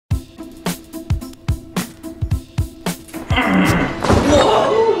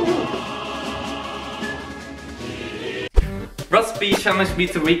Rusby challenged me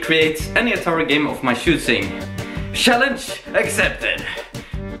to recreate any Atari game of my choosing. Challenge accepted.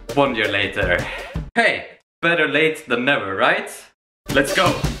 1 year later. Hey, better late than never, right? Let's go!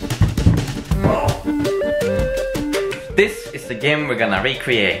 This is the game we're gonna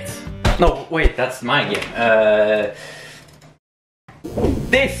recreate. No, wait, that's my game.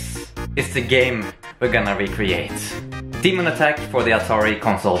 This is the game we're gonna recreate. Demon Attack for the Atari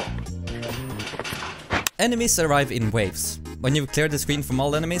console. Enemies arrive in waves. When you've cleared the screen from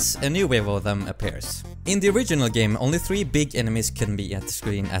all enemies, a new wave of them appears. In the original game, only 3 big enemies can be at the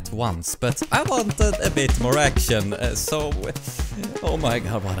screen at once, but I wanted a bit more action, so... Oh my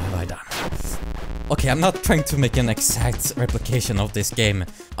god, what have I done? Okay, I'm not trying to make an exact replication of this game.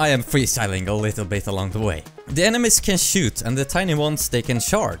 I am freestyling a little bit along the way. The enemies can shoot, and the tiny ones, they can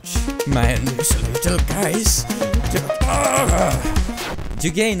charge. Man, these little guys... You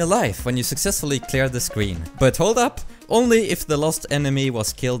gain a life when you successfully clear the screen. But hold up, only if the lost enemy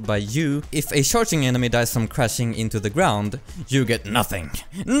was killed by you. If a charging enemy dies from crashing into the ground, you get nothing.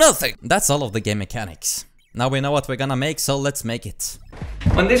 Nothing! That's all of the game mechanics. Now we know what we're gonna make, so let's make it.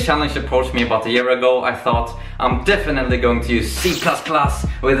 When this challenge approached me about a year ago, I thought I'm definitely going to use C++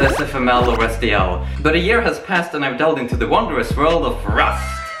 with SFML or SDL. But a year has passed and I've delved into the wondrous world of Rust.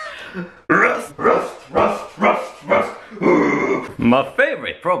 Rust. My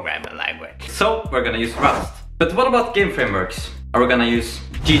favorite programming language. So we're gonna use Rust. But what about game frameworks? Are we gonna use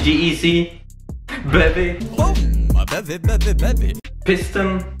GGEC? Bevy? Oh, my Bevy.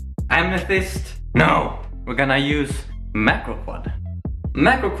 Piston? Amethyst? No, we're gonna use macroquad.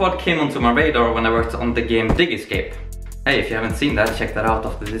 Macroquad came onto my radar when I worked on the game Dig Escape. Hey, if you haven't seen that, check that out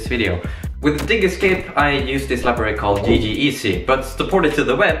after this video. With Dig Escape, I used this library called GGEC, but to port it to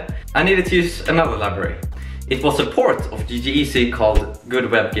the web, I needed to use another library. It was a port of GGEC called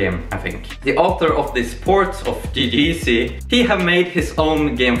Good Web Game, I think. The author of this port of GGEC, he have made his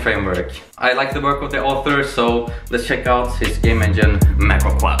own game framework. I like the work of the author, so let's check out his game engine,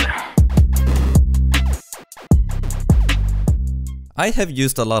 macroquad. I have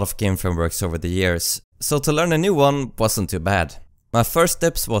used a lot of game frameworks over the years, so to learn a new one wasn't too bad. My first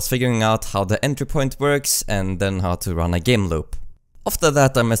steps was figuring out how the entry point works and then how to run a game loop. After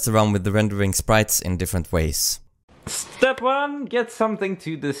that I messed around with the rendering sprites in different ways. Step 1, get something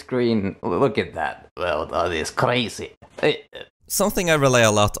to the screen. Look at that. Well, that is crazy. Something I rely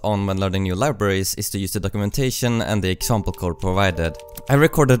a lot on when learning new libraries is to use the documentation and the example code provided. I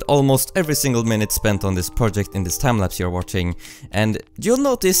recorded almost every single minute spent on this project in this timelapse you're watching, and you'll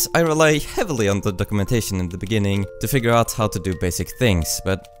notice I rely heavily on the documentation in the beginning to figure out how to do basic things,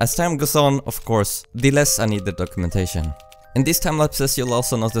 but as time goes on, of course, the less I need the documentation. In these time-lapses you'll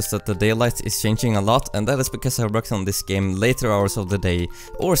also notice that the daylight is changing a lot, and that is because I worked on this game later hours of the day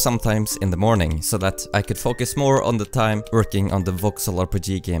or sometimes in the morning, so that I could focus more on the time working on the voxel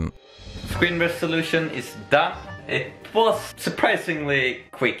RPG game. Screen resolution is done. It was surprisingly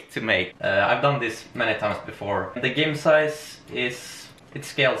quick to make. I've done this many times before. The game size is... it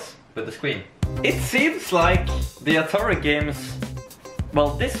scales with the screen. It seems like the Atari games...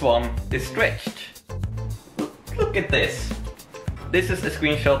 well, this one is stretched. Look at this. This is a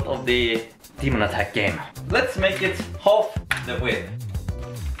screenshot of the Demon Attack game. Let's make it half the width.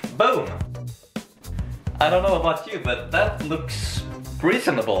 Boom! I don't know about you, but that looks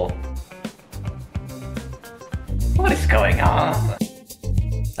reasonable. What is going on?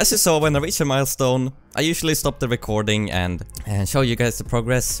 As you saw, when I reach a milestone, I usually stop the recording and show you guys the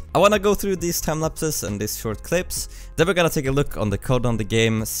progress. I wanna go through these time lapses and these short clips. Then we're gonna take a look on the code on the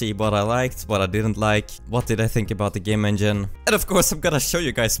game, see what I liked, what I didn't like, what did I think about the game engine, and of course I'm gonna show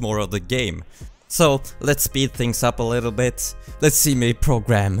you guys more of the game. So let's speed things up a little bit. Let's see me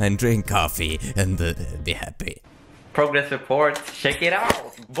program and drink coffee and be happy. Progress report, check it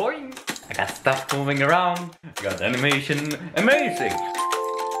out, boing! I got stuff moving around, got animation, amazing!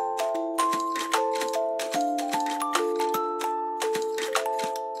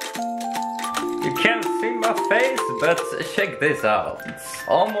 You can't see my face, but check this out. It's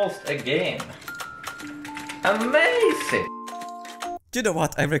almost a game. Amazing! You know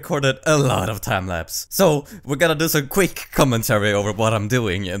what, I recorded a lot of time-lapse, so we're gonna do some quick commentary over what I'm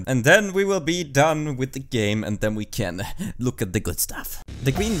doing, and then we will be done with the game, and then we can look at the good stuff.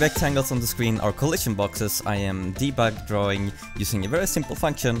 The green rectangles on the screen are collision boxes I am debug drawing using a very simple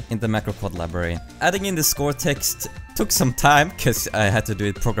function in the macroquad library. Adding in the score text took some time, because I had to do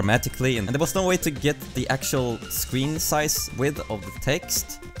it programmatically, and there was no way to get the actual screen size width of the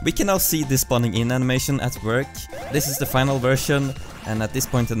text. We can now see the spawning in animation at work. This is the final version, and at this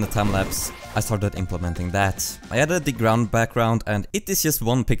point in the time-lapse, I started implementing that. I added the ground background, and it is just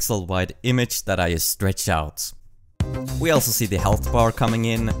 1 pixel wide image that I just stretch out. We also see the health bar coming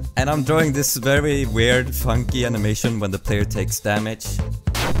in, and I'm drawing this very weird, funky animation when the player takes damage.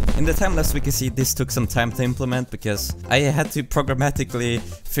 In the time-lapse we can see this took some time to implement because I had to programmatically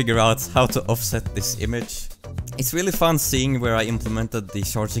figure out how to offset this image. It's really fun seeing where I implemented the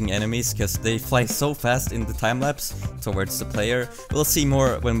charging enemies because they fly so fast in the time-lapse towards the player. We'll see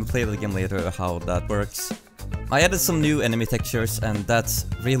more when we play the game later how that works. I added some new enemy textures and that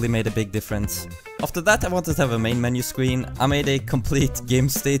really made a big difference. After that I wanted to have a main menu screen. I made a complete game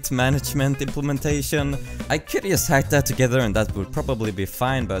state management implementation. I could just hack that together and that would probably be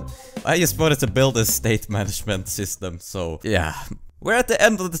fine, but I just wanted to build a state management system, so yeah. We're at the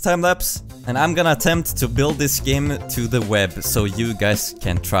end of the time-lapse, and I'm gonna attempt to build this game to the web so you guys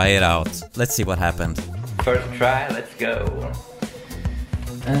can try it out. Let's see what happened. First try, let's go.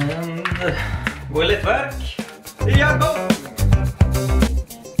 And will it work? Yeah, go!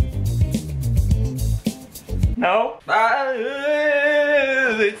 No?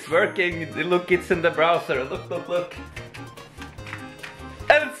 It's working. Look, it's in the browser. Look, look, look.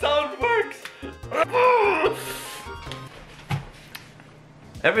 And sound works!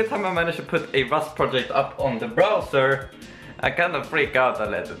 Every time I manage to put a Rust project up on the browser, I kind of freak out a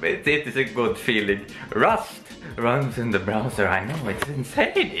little bit. It is a good feeling. Rust runs in the browser. I know, it's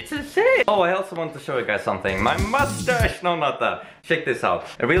insane. It's insane. Oh, I also want to show you guys something. My mustache! No, not that. Check this out.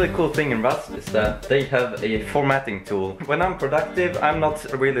 A really cool thing in Rust is that they have a formatting tool. When I'm productive, I'm not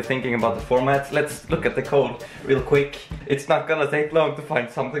really thinking about the format. Let's look at the code real quick. It's not gonna take long to find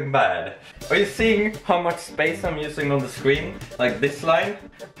something bad. Are you seeing how much space I'm using on the screen? Like this line?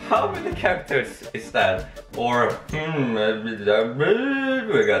 How many characters is that? Or, we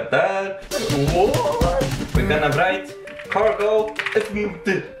got that. What? We're gonna write cargo.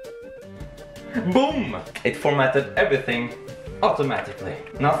 Boom! It formatted everything automatically.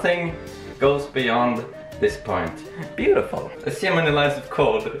 Nothing goes beyond this point. Beautiful. Let's see how many lines of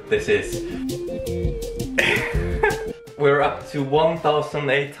code this is. We're up to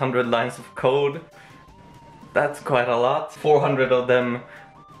 1,800 lines of code. That's quite a lot. 400 of them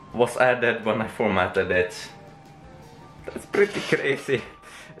was added when I formatted it. That's pretty crazy.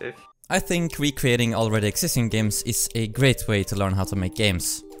 I think recreating already existing games is a great way to learn how to make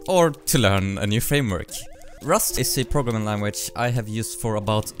games. Or to learn a new framework. Rust is a programming language I have used for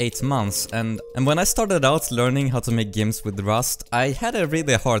about 8 months, and when I started out learning how to make games with Rust, I had a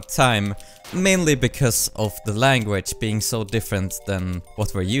really hard time, mainly because of the language being so different than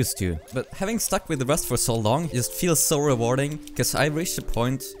what we're used to. But having stuck with Rust for so long just feels so rewarding, because I reached a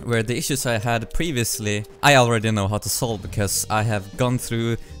point where the issues I had previously, I already know how to solve because I have gone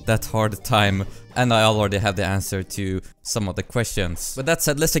through that hard time and I already have the answer to some of the questions. With that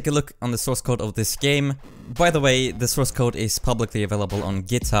said, let's take a look on the source code of this game. By the way, the source code is publicly available on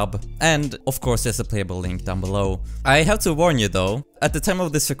GitHub, and of course there's a playable link down below. I have to warn you though, at the time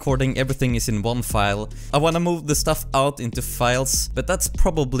of this recording everything is in one file. I wanna move the stuff out into files, but that's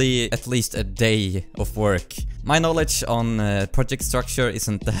probably at least a day of work. My knowledge on project structure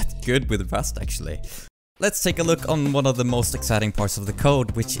isn't that good with Rust actually. Let's take a look on one of the most exciting parts of the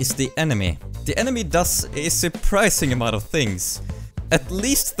code, which is the enemy. The enemy does a surprising amount of things. At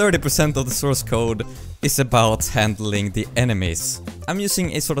least 30% of the source code is about handling the enemies. I'm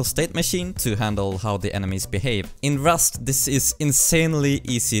using a sort of state machine to handle how the enemies behave. In Rust, this is insanely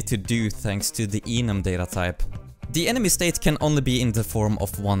easy to do thanks to the enum data type. The enemy state can only be in the form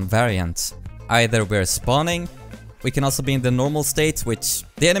of one variant. Either we're spawning, we can also be in the normal state, which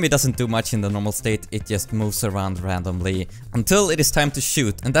the enemy doesn't do much in the normal state, it just moves around randomly until it is time to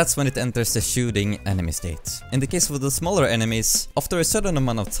shoot, and that's when it enters the shooting enemy state. In the case of the smaller enemies, after a certain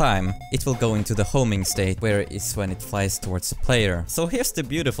amount of time, it will go into the homing state, where is when it flies towards the player. So here's the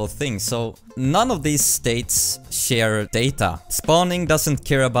beautiful thing, so none of these states share data. Spawning doesn't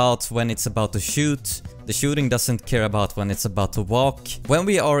care about when it's about to shoot. The shooting doesn't care about when it's about to walk. When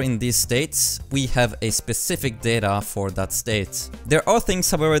we are in these states, we have a specific data for that state. There are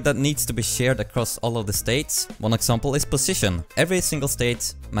things, however, that needs to be shared across all of the states. One example is position. Every single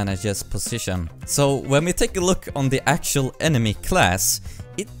state manages position. So when we take a look on the actual enemy class,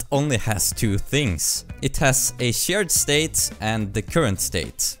 it only has two things. It has a shared state and the current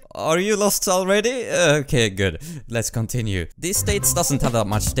state. Are you lost already? Okay, good. Let's continue. These states doesn't have that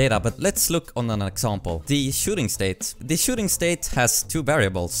much data, but let's look on an example. The shooting state. The shooting state has two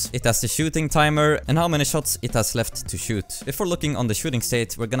variables. It has the shooting timer and how many shots it has left to shoot. Before looking on the shooting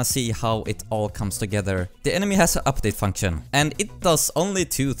state, we're gonna see how it all comes together. The enemy has an update function, and it does only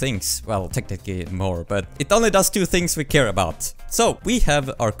two things. Well, technically more, but it only does two things we care about. So, we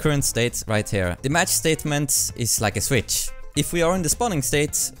have our current state right here. The match statement is like a switch. If we are in the spawning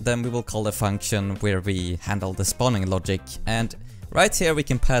state, then we will call a function where we handle the spawning logic, and right here we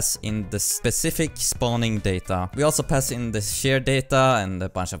can pass in the specific spawning data. We also pass in the share data and a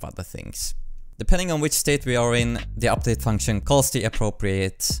bunch of other things. Depending on which state we are in, the update function calls the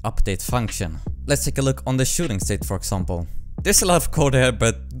appropriate update function. Let's take a look on the shooting state, for example. There's a lot of code here,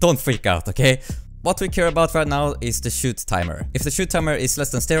 but don't freak out, okay? What we care about right now is the shoot timer. If the shoot timer is less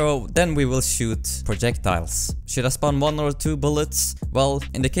than 0, then we will shoot projectiles. Should I spawn 1 or 2 bullets? Well,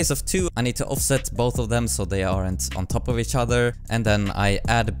 in the case of 2, I need to offset both of them so they aren't on top of each other, and then I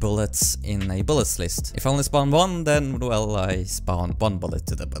add bullets in a bullets list. If I only spawn 1, then, well, I spawn 1 bullet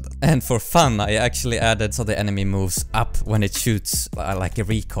to the bullet. And for fun, I actually added so the enemy moves up when it shoots, like a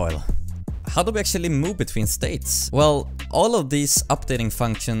recoil. How do we actually move between states? Well, all of these updating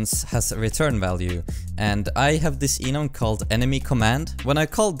functions has a return value, and I have this enum called enemy command. When I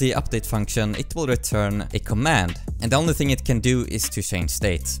call the update function, it will return a command, and the only thing it can do is to change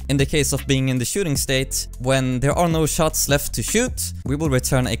state. In the case of being in the shooting state, when there are no shots left to shoot, we will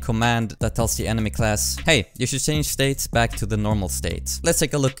return a command that tells the enemy class, hey, you should change state back to the normal state. Let's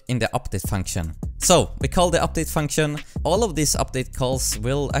take a look in the update function. So, we call the update function. All of these update calls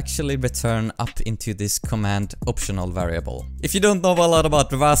will actually return up into this command optional variable. If you don't know a lot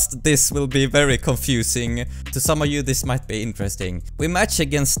about Rust, this will be very confusing. To some of you, this might be interesting. We match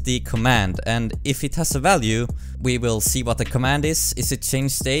against the command, and if it has a value, we will see what the command is. Is it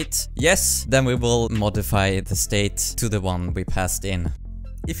change state? Yes, then we will modify the state to the one we passed in.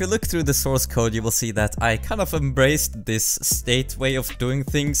 If you look through the source code, you will see that I kind of embraced this state way of doing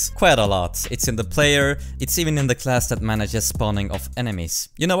things quite a lot. It's in the player, it's even in the class that manages spawning of enemies.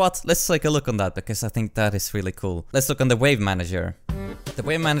 You know what? Let's take a look on that because I think that is really cool. Let's look on the wave manager. The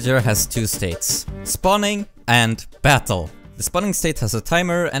wave manager has 2 states, spawning and battle. The spawning state has a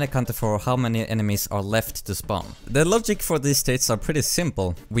timer and a counter for how many enemies are left to spawn. The logic for these states are pretty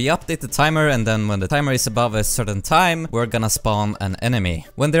simple. We update the timer, and then when the timer is above a certain time, we're gonna spawn an enemy.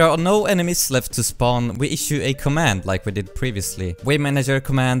 When there are no enemies left to spawn, we issue a command like we did previously. Wave manager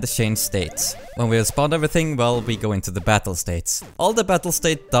command change state. When we have spawned everything, well, we go into the battle state. All the battle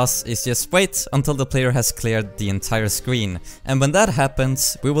state does is just wait until the player has cleared the entire screen. And when that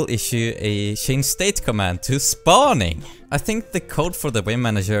happens, we will issue a change state command to spawning. I think the code for the wave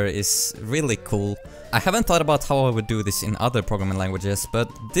manager is really cool. I haven't thought about how I would do this in other programming languages, but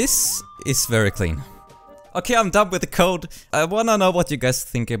this is very clean. Okay, I'm done with the code. I wanna know what you guys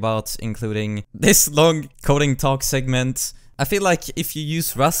think about including this long coding talk segment. I feel like if you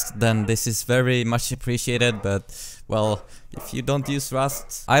use Rust, then this is very much appreciated, but well, if you don't use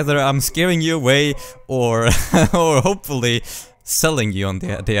Rust, either I'm scaring you away or or hopefully selling you on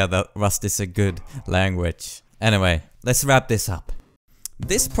the idea that Rust is a good language. Anyway, let's wrap this up.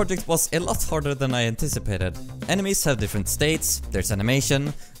 This project was a lot harder than I anticipated. Enemies have different states, there's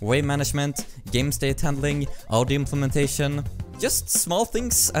animation, wave management, game state handling, audio implementation, just small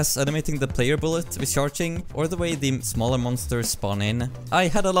things as animating the player bullet with charging or the way the smaller monsters spawn in. I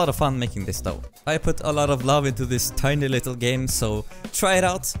had a lot of fun making this though. I put a lot of love into this tiny little game, so try it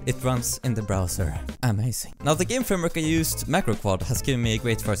out, it runs in the browser. Amazing. Now the game framework I used, macroquad, has given me a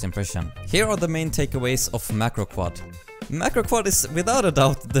great first impression. Here are the main takeaways of macroquad. Macroquad is without a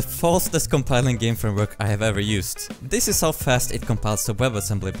doubt the fastest compiling game framework I have ever used. This is how fast it compiles a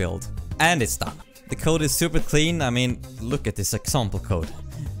WebAssembly build. And it's done. The code is super clean, I mean, look at this example code.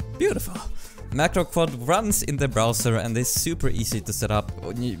 Beautiful. Macroquad runs in the browser and is super easy to set up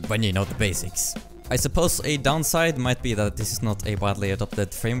when you know the basics. I suppose a downside might be that this is not a widely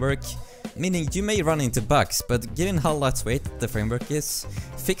adopted framework, meaning you may run into bugs, but given how lightweight the framework is,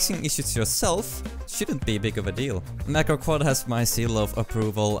 fixing issues yourself shouldn't be big of a deal. Macroquad has my seal of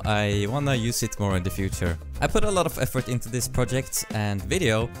approval, I wanna use it more in the future. I put a lot of effort into this project and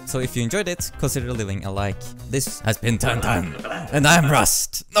video, so if you enjoyed it, consider leaving a like. This has been Tan, and I'm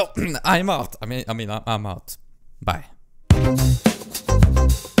Rust. No, I'm out. I'm out. Bye.